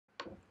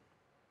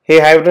Hey,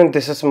 hi everyone,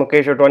 this is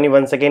Mukesh Otwani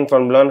once again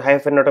from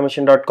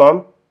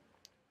learn-automation.com.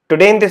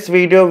 Today in this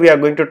video, we are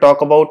going to talk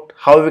about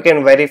how we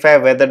can verify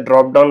whether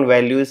drop-down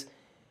values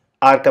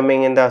are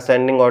coming in the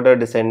ascending order or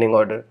descending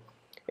order.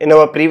 In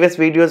our previous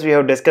videos, we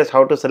have discussed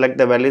how to select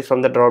the values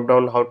from the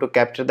drop-down, how to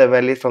capture the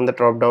values from the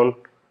drop-down,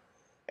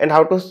 and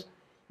how to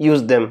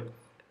use them.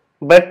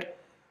 But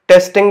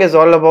testing is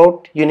all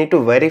about you need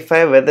to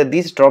verify whether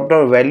these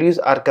drop-down values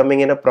are coming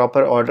in a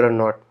proper order or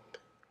not.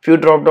 Few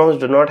drop-downs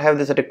do not have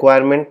this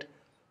requirement,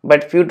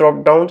 but few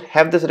drop-downs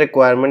have this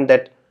requirement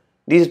that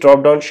these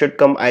drop-downs should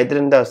come either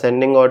in the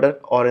ascending order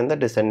or in the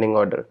descending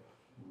order.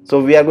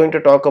 So we are going to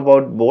talk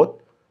about both.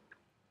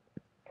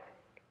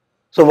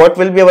 So what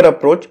will be our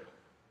approach?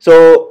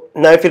 So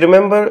now if you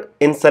remember,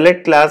 in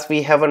select class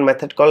we have a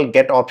method called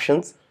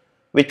getOptions,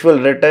 which will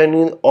return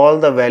you all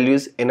the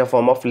values in a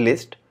form of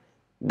list.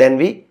 Then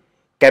we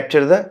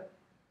capture the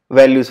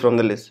values from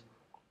the list.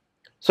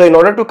 So in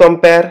order to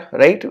compare,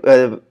 right,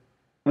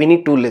 we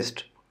need two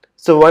lists.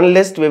 So one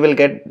list we will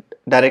get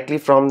directly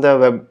from the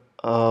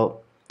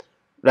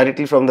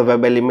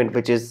web element,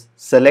 which is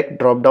select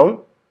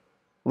dropdown.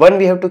 One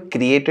we have to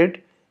create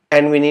it,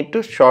 and we need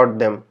to sort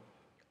them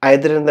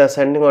either in the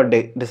ascending or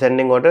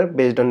descending order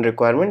based on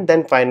requirement.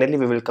 Then finally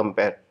we will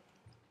compare.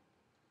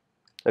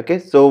 Okay,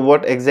 so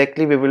what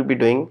exactly we will be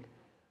doing?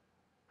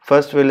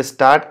 First we will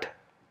start.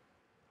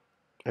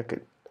 Okay,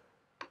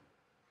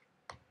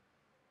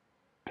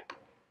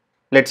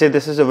 let's say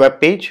this is a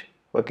web page.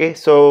 Okay,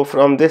 so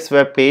from this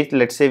web page,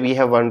 let's say we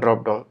have one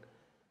drop down.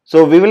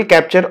 So we will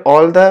capture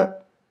all the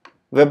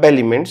web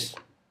elements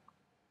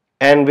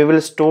and we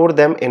will store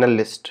them in a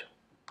list.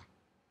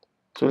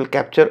 So we'll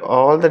capture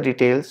all the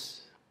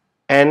details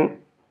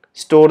and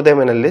store them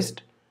in a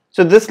list.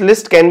 So this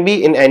list can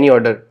be in any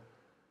order.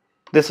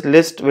 This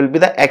list will be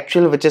the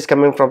actual which is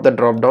coming from the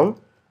drop down.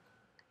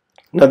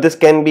 Now this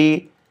can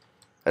be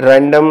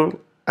random,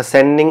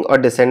 ascending or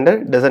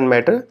descender, doesn't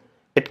matter.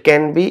 It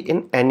can be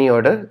in any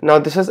order. Now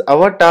this is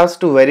our task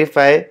to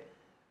verify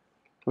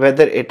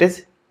whether it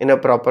is in a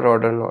proper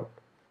order or not.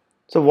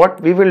 So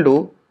what we will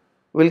do,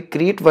 we'll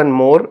create one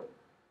more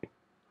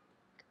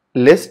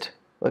list,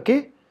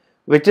 okay,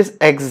 which is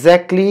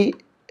exactly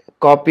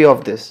copy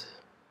of this,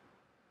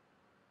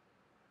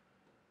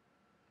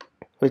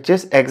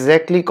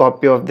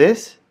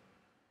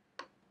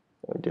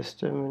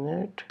 just a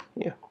minute.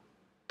 Yeah,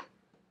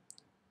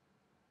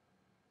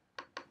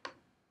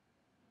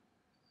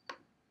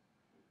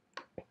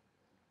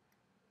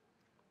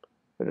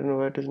 I don't know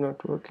why it is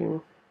not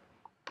working.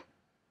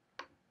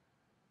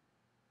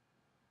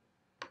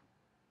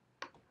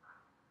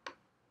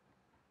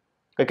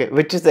 Okay,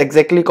 which is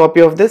exactly copy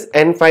of this,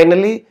 and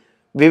finally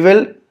we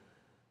will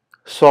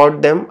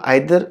sort them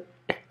either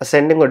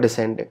ascending or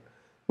descending.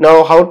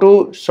 Now how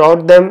to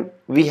sort them?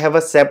 We have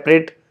a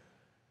separate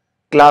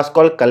class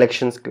called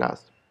collections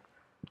class.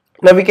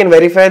 Now we can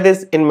verify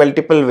this in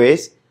multiple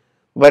ways,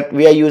 but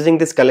we are using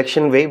this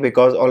collection way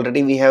because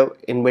already we have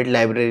inbuilt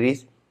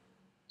libraries,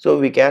 so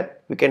we can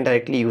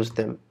directly use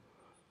them.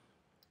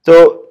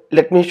 So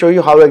let me show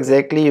you how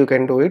exactly you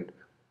can do it.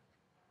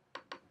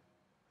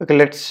 Okay,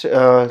 let's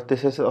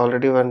this is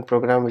already one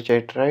program which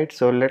I tried,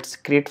 so let's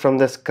create from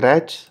the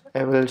scratch.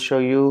 I will show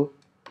you.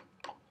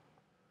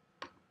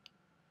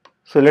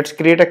 So let's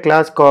create a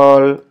class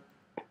called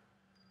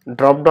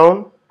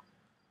Dropdown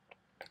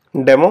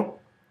demo.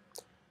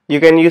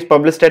 You can use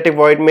public static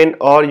void main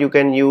or you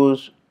can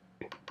use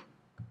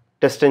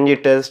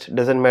TestRigor test,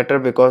 doesn't matter,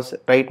 because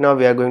right now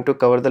we are going to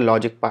cover the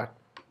logic part.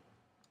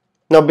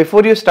 Now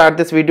before you start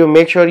this video,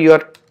 make sure you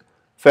are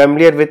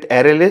familiar with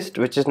array list,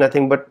 which is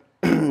nothing but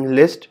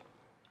list.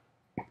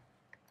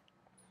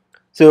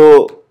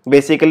 So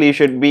basically you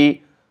should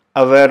be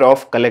aware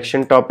of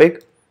collection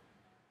topic.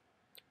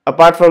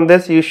 Apart from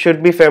this, you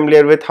should be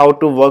familiar with how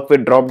to work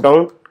with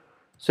dropdown.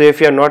 So if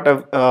you are not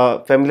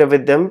familiar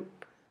with them,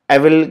 I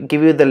will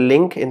give you the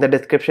link in the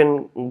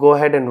description. Go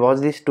ahead and watch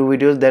these two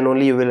videos, then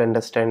only you will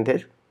understand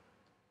this.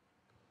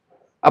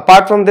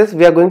 Apart from this,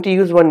 we are going to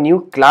use one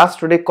new class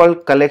today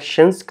called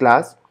collections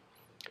class.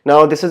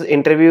 Now this is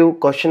interview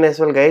question as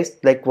well, guys,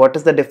 like what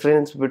is the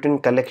difference between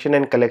collection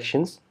and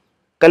collections?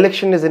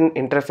 Collection is an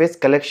interface,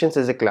 collections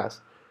is a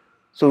class.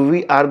 So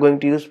we are going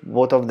to use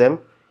both of them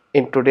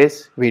in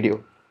today's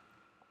video.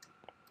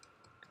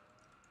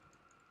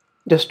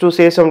 Just to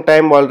save some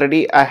time,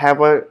 already I have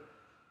a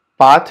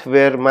path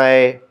where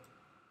my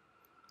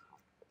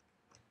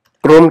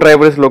Chrome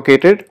driver is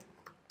located.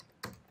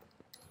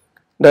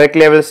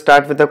 Directly I will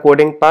start with the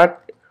coding part.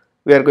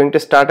 We are going to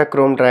start a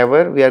Chrome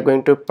driver. We are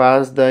going to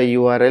pass the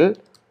URL.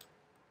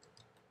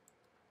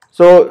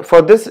 So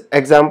for this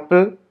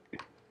example,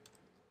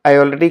 I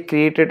already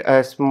created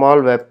a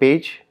small web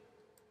page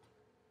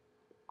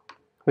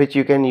which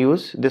you can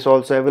use. This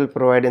also I will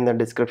provide in the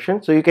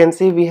description. So you can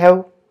see we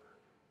have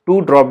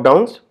two drop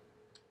downs.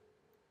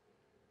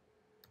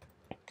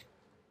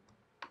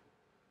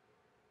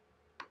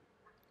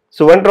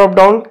 So one drop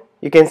down,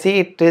 you can see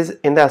it is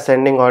in the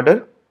ascending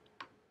order,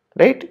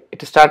 right?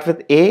 It starts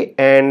with A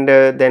and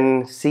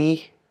then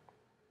C,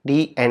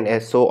 D and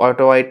S. So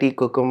auto IT,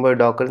 Cucumber,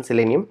 Docker, and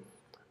Selenium.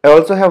 I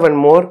also have one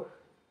more.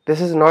 This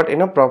is not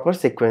in a proper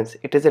sequence.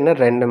 It is in a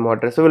random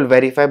order. So we'll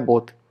verify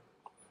both.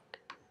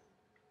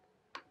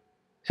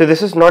 So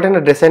this is not in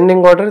a descending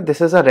order. This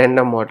is a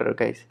random order,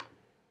 guys.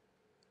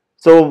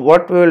 So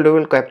what we will do,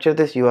 we'll capture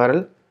this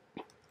URL.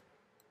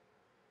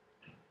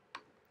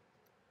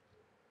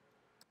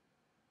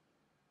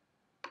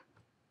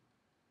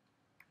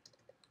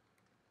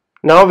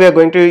 Now we are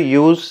going to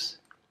use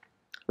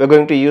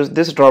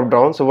this drop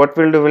down. So what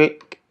we'll do, we'll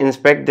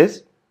inspect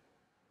this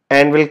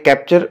and we'll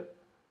capture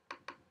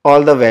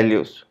all the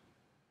values.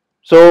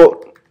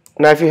 So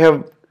now if you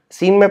have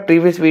seen my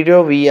previous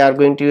video, we are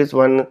going to use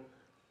one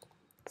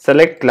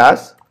select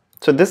class.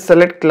 So this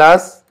select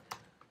class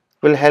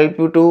will help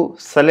you to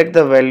select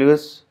the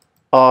values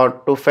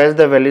or to fetch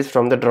the values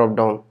from the drop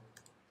down.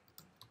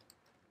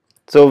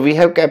 So we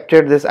have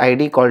captured this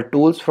ID called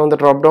tools from the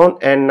drop down,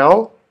 and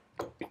now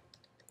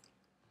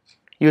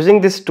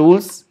using this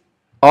tools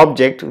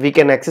object we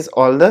can access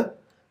all the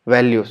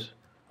values.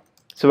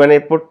 So when I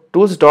put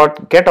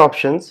tools.get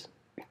options,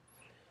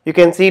 you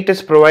can see it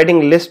is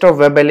providing list of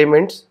web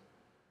elements,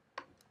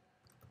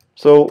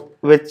 so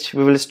which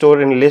we will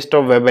store in list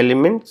of web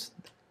elements,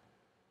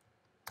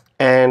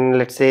 and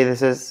let's say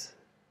this is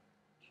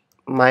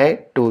my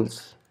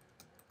tools.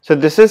 So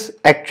this is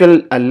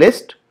actual a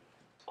list.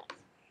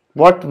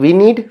 What we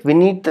need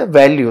the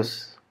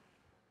values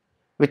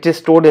which is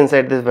stored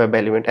inside this web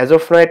element. As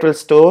of now it will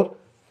store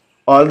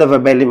all the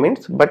web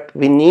elements, but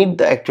we need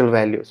the actual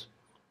values.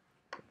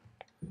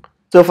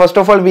 So first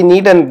of all we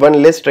need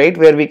one list, right,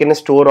 where we can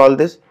store all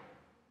this.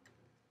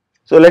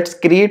 So let's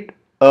create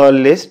a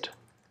list.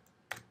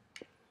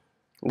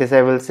 This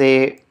I will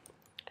say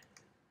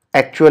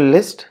actual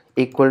list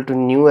equal to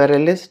new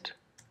array list.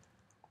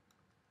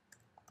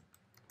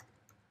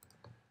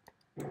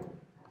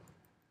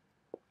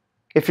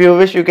 If you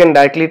wish, you can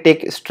directly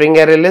take string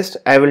array list.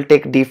 I will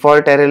take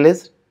default array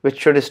list, which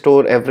should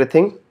store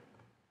everything.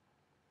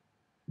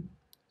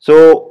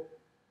 So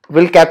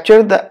we'll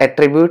capture the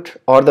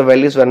attribute or the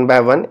values one by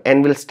one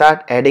and we'll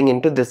start adding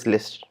into this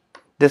list.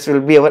 This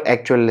will be our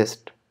actual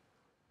list.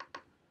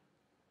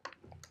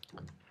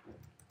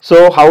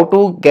 So how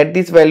to get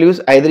these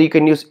values? Either you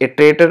can use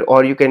iterator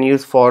or you can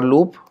use for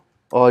loop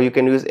or you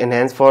can use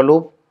enhance for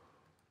loop.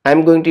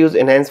 I'm going to use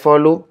enhance for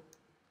loop,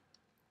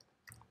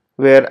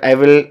 where I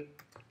will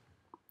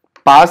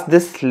pass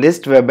this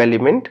list web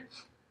element.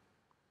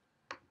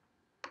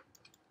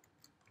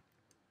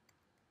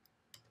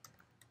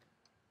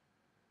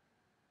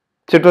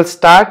 So it will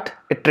start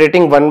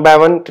iterating one by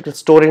one. It will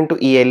store into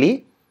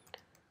ELE.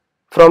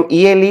 From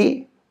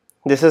ELE,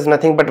 this is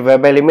nothing but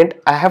web element.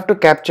 I have to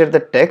capture the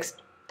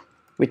text,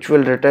 which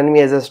will return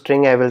me as a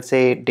string. I will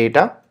say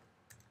data,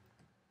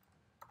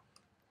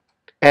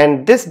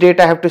 and this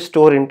data I have to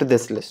store into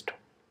this list.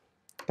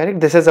 Correct?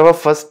 This is our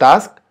first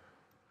task.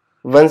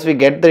 Once we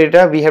get the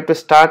data, we have to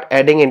start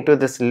adding into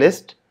this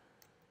list.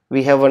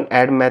 We have one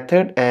add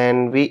method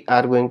and we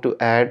are going to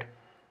add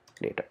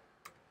data.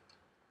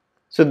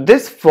 So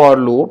this for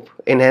loop,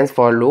 enhance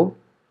for loop,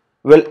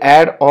 will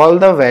add all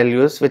the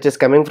values which is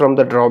coming from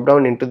the drop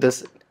down into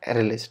this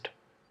array list.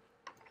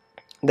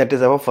 That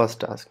is our first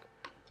task.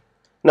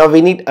 Now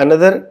we need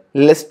another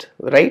list,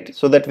 right,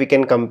 so that we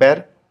can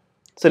compare.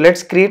 So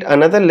let's create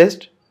another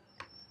list,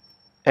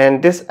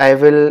 and this I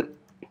will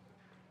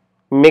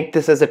make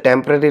this as a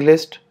temporary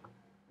list.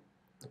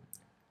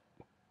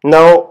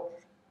 Now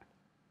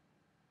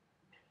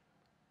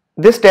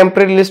this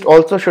temporary list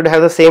also should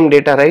have the same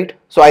data, right?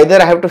 So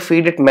either I have to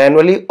feed it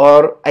manually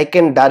or I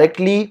can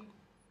directly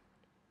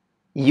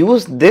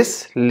use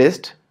this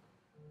list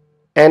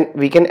and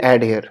we can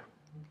add here.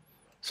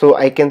 So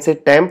I can say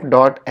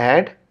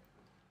temp.add,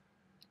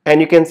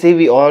 and you can see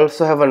we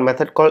also have one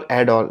method called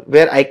add all,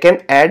 where I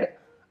can add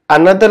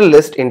another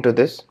list into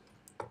this.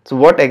 So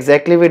what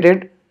exactly we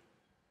did,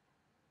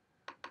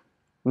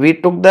 we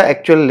took the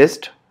actual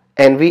list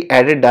and we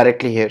added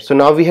directly here. So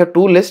now we have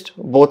two lists,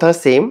 both are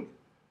same,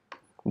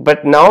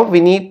 but now we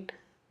need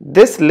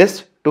this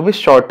list to be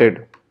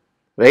sorted,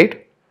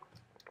 right?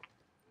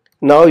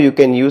 Now you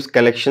can use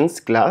collections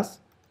class.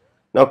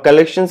 Now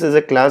collections is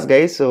a class,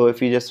 guys, so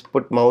if you just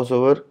put mouse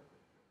over,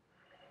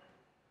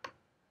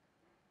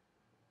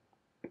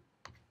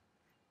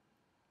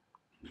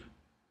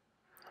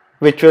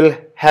 which will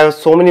have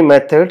so many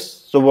methods.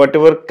 So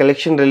whatever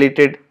collection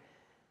related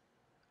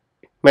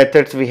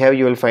methods we have,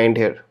 you will find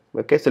here.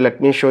 Okay, so let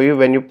me show you.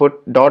 When you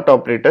put dot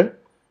operator,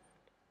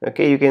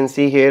 okay, you can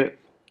see here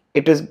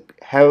it is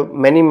have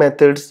many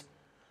methods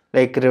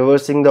like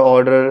reversing the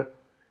order,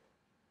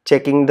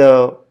 checking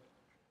the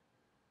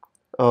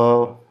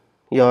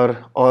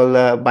your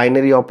all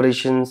binary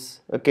operations,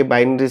 okay,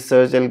 binary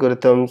search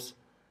algorithms,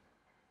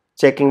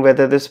 checking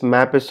whether this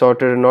map is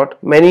sorted or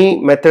not. Many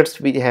methods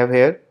we have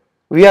here.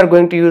 We are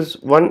going to use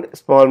one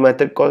small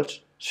method called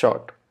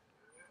sort.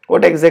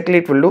 What exactly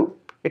it will do?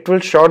 It will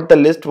sort the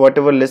list,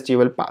 whatever list you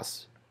will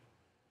pass.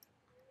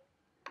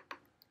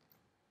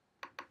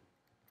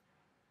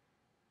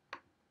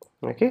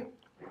 Okay.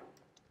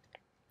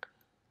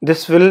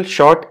 this will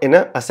sort in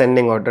a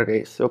ascending order,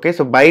 guys. Okay,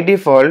 so by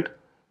default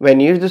when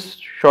you use this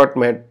sort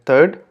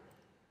method,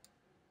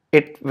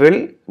 it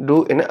will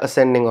do in a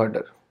ascending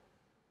order.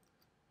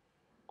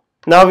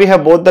 Now we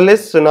have both the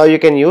lists, so now you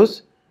can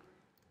use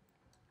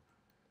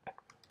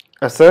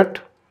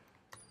assert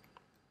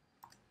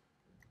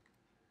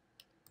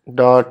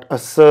dot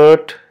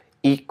assert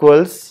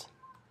equals,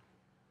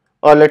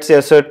 or let's say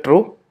assert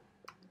true,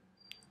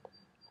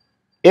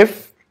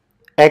 if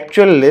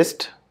actual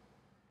list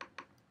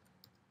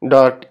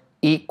dot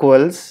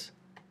equals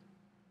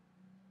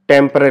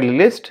temporary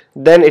list,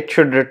 then it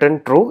should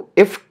return true.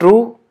 If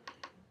true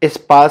is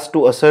passed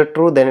to assert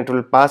true, then it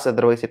will pass,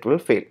 otherwise it will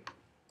fail,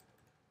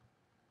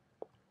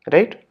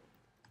 right?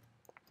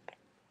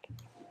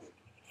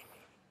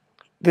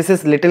 This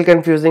is little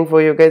confusing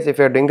for you guys if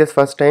you are doing this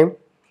first time,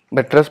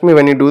 but trust me,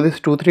 when you do this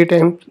 2-3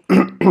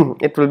 times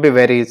it will be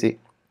very easy.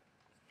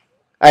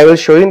 I will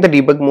show you in the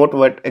debug mode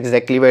what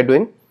exactly we are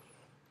doing.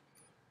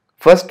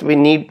 First we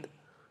need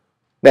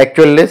the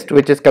actual list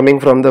which is coming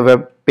from the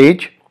web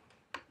page.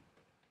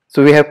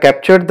 So we have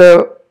captured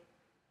the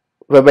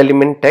web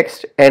element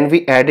text and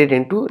we add it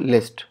into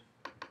list.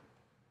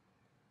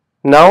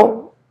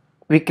 Now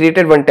we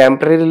created one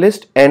temporary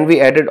list and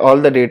we added all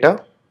the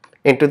data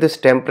into this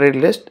temporary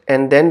list,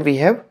 and then we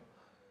have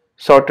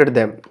sorted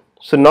them.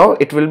 So now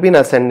it will be in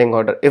ascending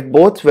order. If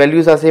both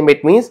values are same,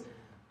 it means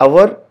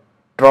our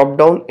drop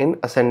down in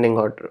ascending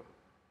order.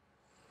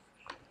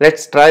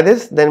 Let's try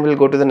this, then we'll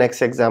go to the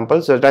next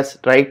example. So let's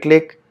right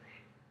click,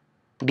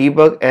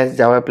 debug as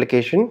Java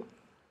application.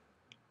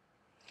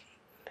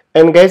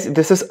 And guys,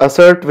 this is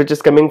assert which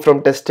is coming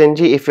from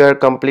TestNG. If you are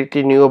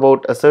completely new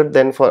about assert,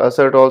 then for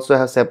assert also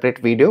have separate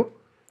video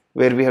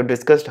where we have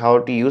discussed how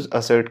to use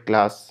assert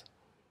class.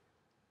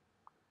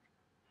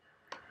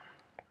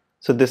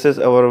 So this is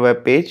our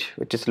web page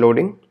which is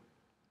loading.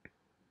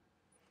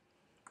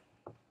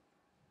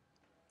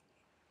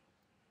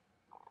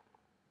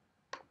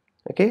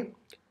 Okay,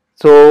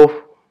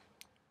 so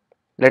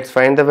let's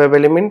find the web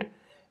element,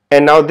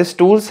 and now these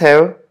tools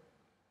have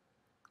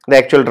the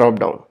actual drop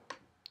down.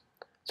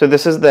 So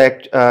this is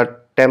the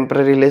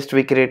temporary list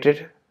we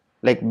created,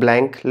 like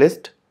blank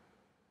list.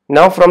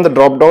 Now from the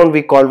drop down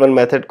we call one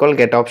method called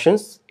get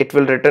options. It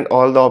will return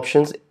all the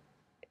options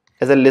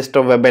as a list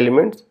of web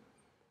elements.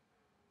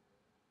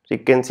 So you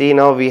can see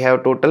now we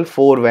have total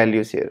 4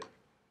 values here.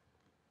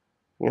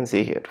 You can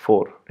see here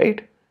 4,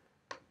 right?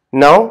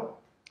 Now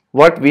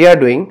what we are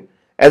doing,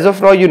 as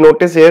of now you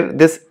notice here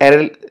this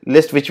array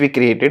list which we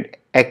created,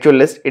 actual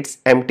list, it's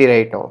empty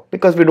right now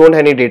because we don't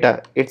have any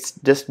data, it's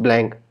just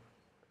blank.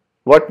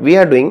 What we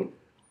are doing,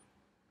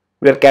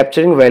 we are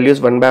capturing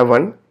values one by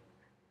one,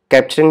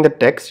 capturing the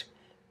text,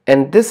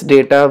 and this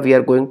data we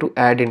are going to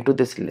add into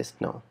this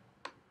list now.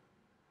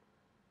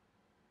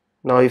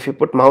 Now if you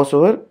put mouse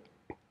over,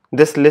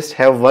 this list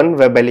have one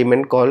web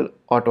element called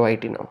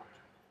Otwani now.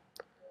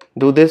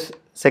 Do this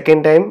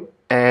second time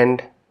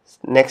and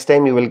next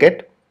time you will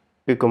get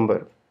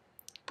cucumber.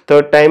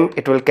 Third time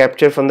it will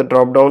capture from the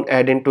drop down,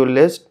 add into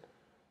list.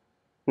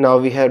 Now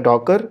we have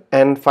Docker,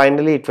 and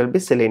finally it will be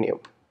Selenium.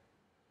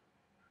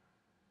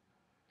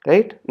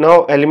 Right,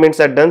 now elements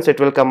are done, so it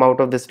will come out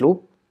of this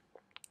loop.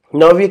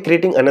 Now we are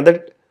creating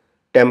another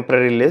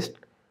temporary list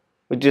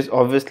which is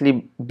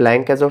obviously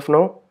blank as of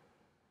now.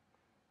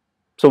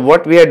 So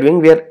what we are doing,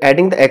 we are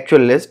adding the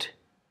actual list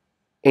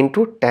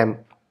into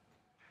temp.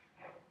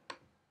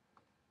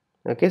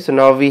 Okay, so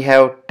now we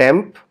have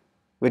temp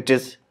which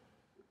is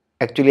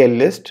actually a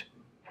list.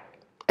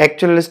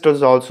 Actual list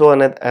is also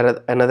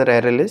another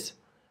array list,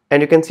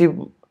 and you can see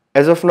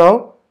as of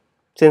now,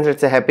 since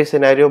it's a happy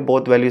scenario,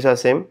 both values are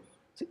same.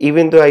 So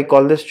even though I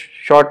call this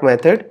short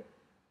method,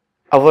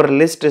 our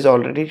list is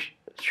already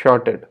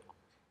shorted.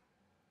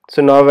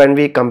 So now when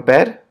we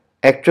compare,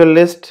 actual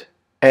list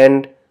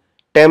and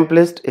temp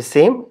list is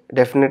same,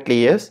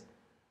 definitely yes.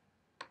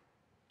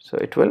 So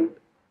it will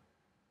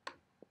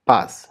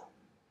pass,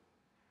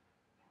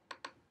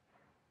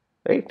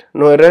 right?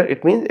 No error,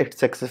 it means it's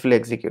successfully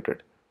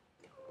executed.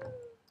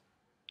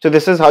 So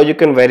this is how you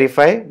can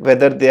verify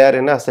whether they are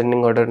in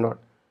ascending order or not.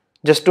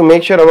 Just to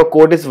make sure our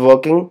code is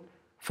working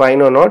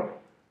fine or not.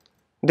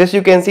 This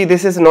you can see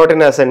this is not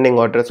in ascending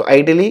order. So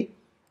ideally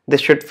this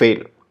should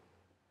fail.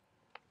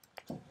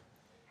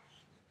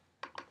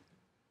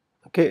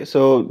 Okay,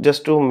 so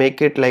just to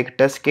make it like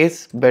test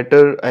case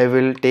better, I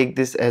will take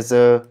this as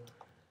a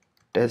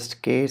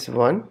test case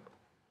 1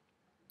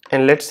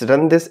 and let's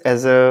run this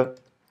as a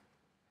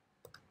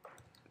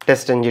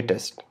TestNG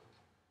test.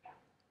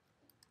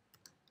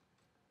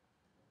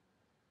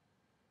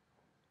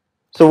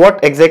 So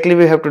what exactly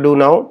we have to do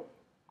now?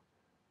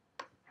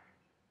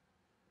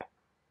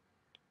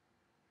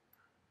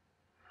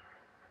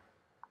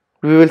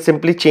 We will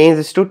simply change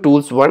this to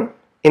tools 1.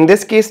 In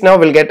this case now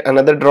we'll get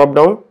another drop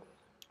down,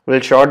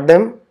 we'll sort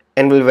them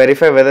and we'll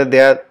verify whether they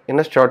are in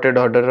a sorted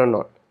order or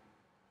not.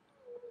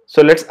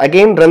 So let's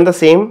again run the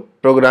same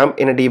program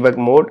in a debug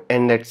mode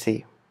and let's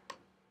see.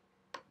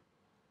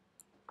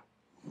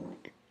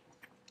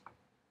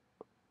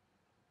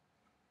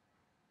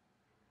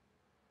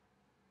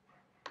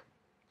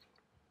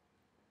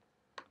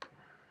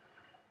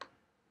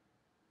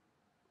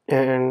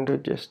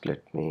 and just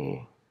let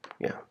me,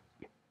 yeah.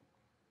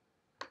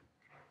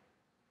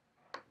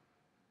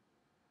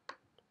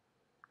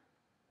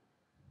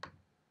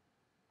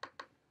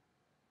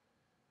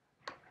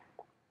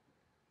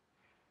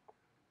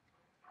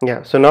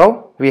 Yeah, so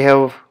now we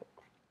have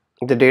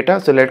the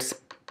data, so let's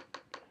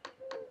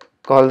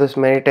call this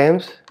many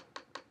times,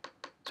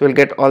 so we'll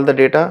get all the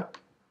data.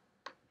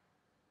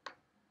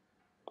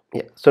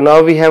 Yeah, so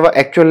now we have an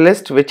actual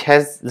list which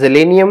has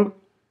Selenium,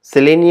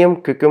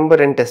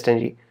 Cucumber and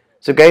TestNG.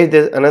 So guys,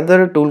 there's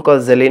another tool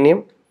called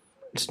Selenium.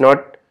 It's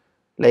not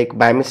like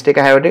by mistake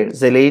I have it.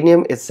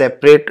 Selenium is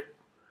separate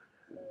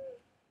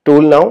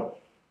tool now,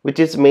 which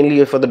is mainly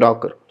used for the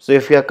Docker. So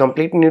if you are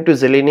completely new to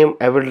Selenium,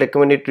 I would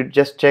recommend you to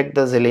just check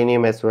the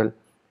Selenium as well.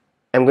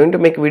 I'm going to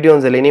make a video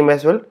on Selenium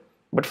as well,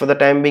 but for the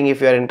time being,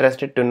 if you are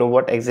interested to know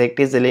what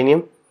exactly is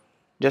Selenium,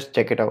 just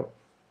check it out.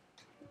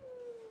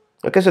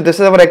 Okay, so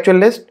this is our actual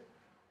list.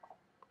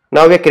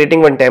 Now we are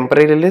creating one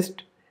temporary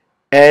list,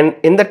 and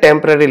in the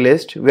temporary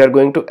list we are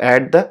going to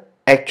add the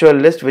actual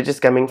list which is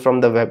coming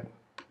from the web.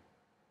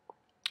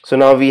 So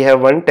now we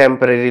have one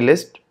temporary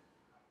list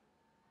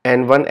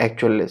and one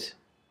actual list.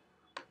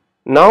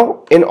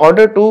 Now in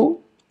order to,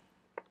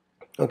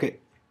 okay,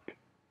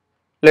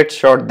 let's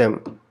sort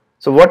them.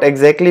 So what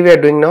exactly we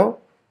are doing now,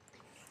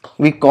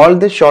 we call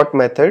the sort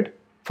method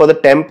for the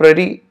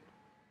temporary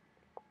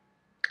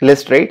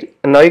list, right?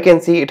 And now you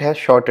can see it has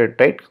sorted,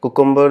 right?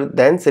 Cucumber,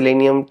 then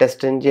Selenium,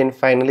 TestNG and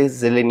finally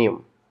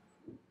Selenium.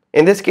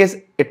 In this case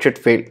it should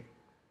fail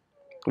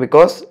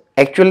because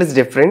actual is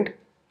different,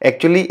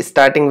 actually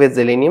starting with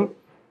Selenium,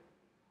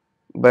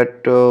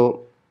 but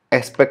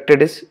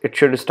expected is it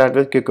should start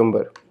with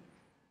Cucumber.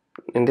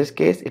 In this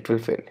case it will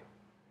fail,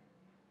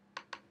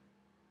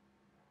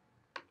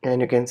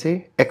 and you can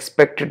see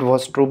expected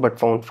was true but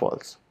found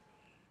false.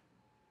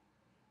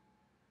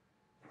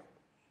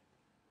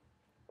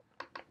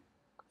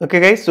 Okay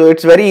guys, so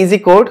it's very easy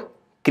code.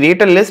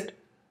 Create a list,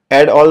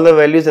 add all the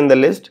values in the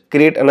list,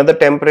 create another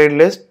temporary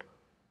list,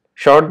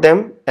 sort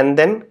them and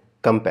then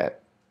compare.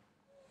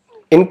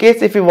 In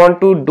case if you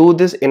want to do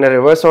this in a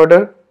reverse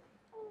order,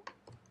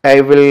 I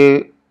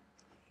will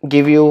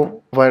give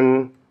you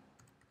one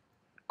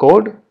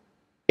code.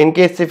 In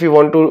case if you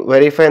want to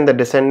verify in the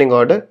descending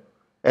order,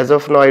 as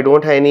of now I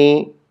don't have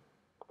any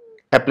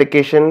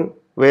application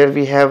where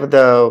we have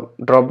the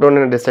drop down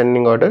in a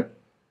descending order.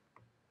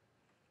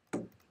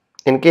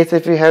 In case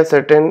if you have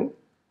certain,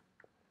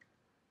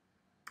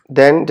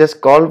 then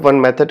just call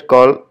one method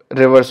called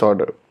reverse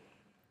order.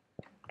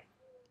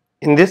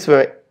 In this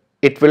way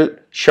it will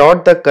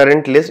sort the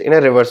current list in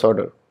a reverse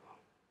order.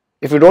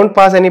 If you don't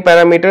pass any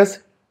parameters,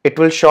 it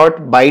will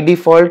sort by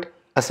default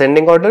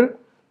ascending order,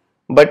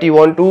 but you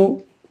want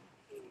to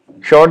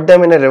sort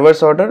them in a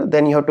reverse order,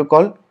 then you have to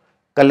call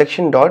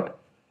collection dot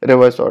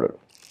reverse order.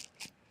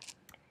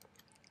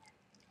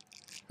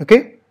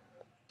 Okay,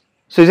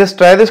 so just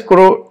try this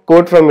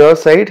code from your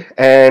side,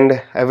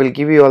 and I will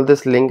give you all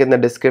this link in the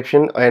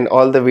description and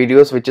all the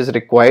videos which is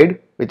required,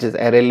 which is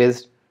array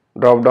list,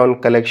 drop down,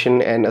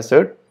 collection and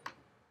assert.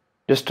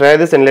 Just try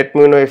this and let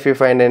me know if you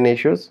find any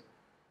issues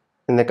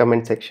in the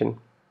comment section.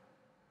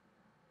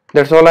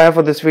 That's all I have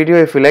for this video.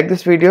 If you like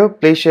this video,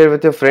 please share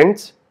with your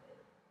friends.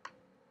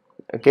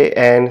 Okay,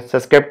 and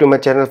subscribe to my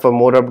channel for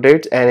more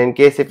updates, and in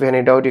case if you have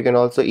any doubt, you can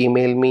also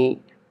email me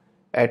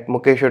at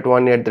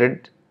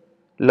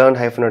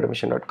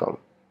mukesh@learn-automation.com.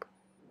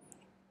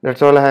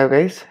 That's all I have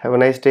guys. Have a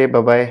nice day.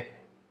 Bye bye.